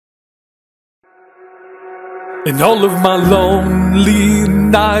In all of my lonely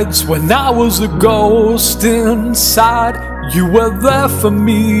nights, when I was a ghost inside, you were there for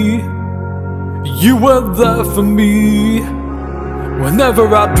me. You were there for me.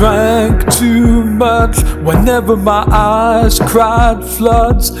 Whenever I drank too much, whenever my eyes cried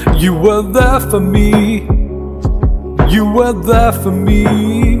floods, you were there for me. You were there for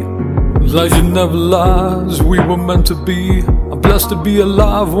me. Life never lies, we were meant to be. I'm blessed to be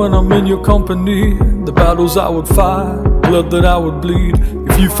alive when I'm in your company. The battles I would fight, blood that I would bleed.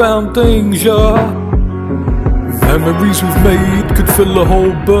 If you found things, memories we've made could fill a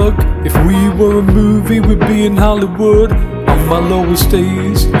whole book. If we were a movie, we'd be in Hollywood. On my lowest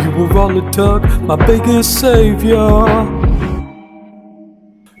days, you were all it took, my biggest savior.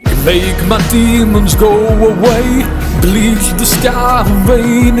 You make my demons go away, bleach the sky on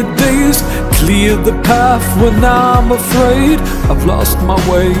rainy days, clear the path when I'm afraid I've lost my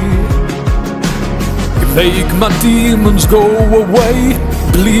way. You make my demons go away,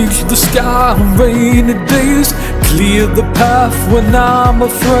 bleach the sky on rainy days, clear the path when I'm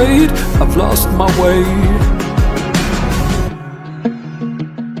afraid I've lost my way.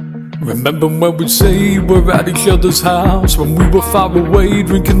 Remember when we'd say we're at each other's house, when we were far away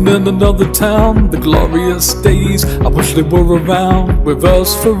drinking in another town. The glorious days, I wish they were around with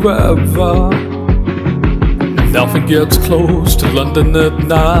us forever. Nothing gets close to London at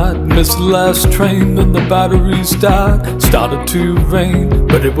night. Missed the last train and the batteries died. Started to rain,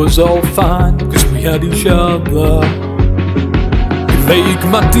 but it was all fine, cause we had each other. You make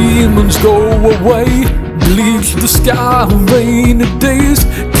my demons go away, bleach the sky on rainy days,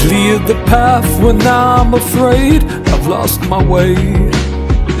 clear the path when I'm afraid I've lost my way.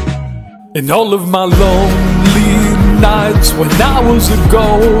 In all of my lonely nights, when I was a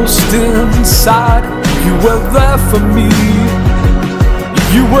ghost inside, you were there for me.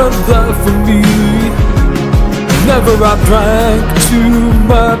 You were there for me. Whenever I drank too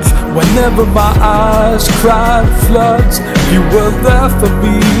much, whenever my eyes cried floods, you were there for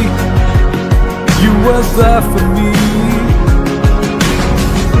me. You were there for me.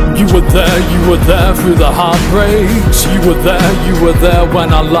 You were there through the heartbreaks. You were there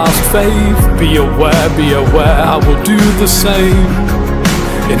when I lost faith. Be aware, I will do the same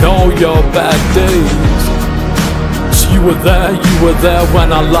in all your bad days. So you were there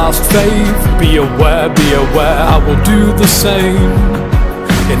when I lost faith. Be aware, I will do the same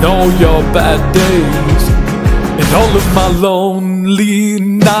in all your bad days. In all of my lonely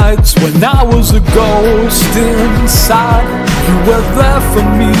nights, when I was a ghost inside, you were there for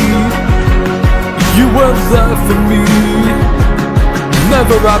me. You were there for me.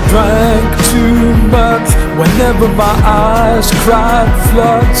 Whenever I drank too much, whenever my eyes cried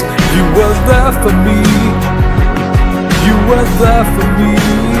floods, you were there for me. You were there for me.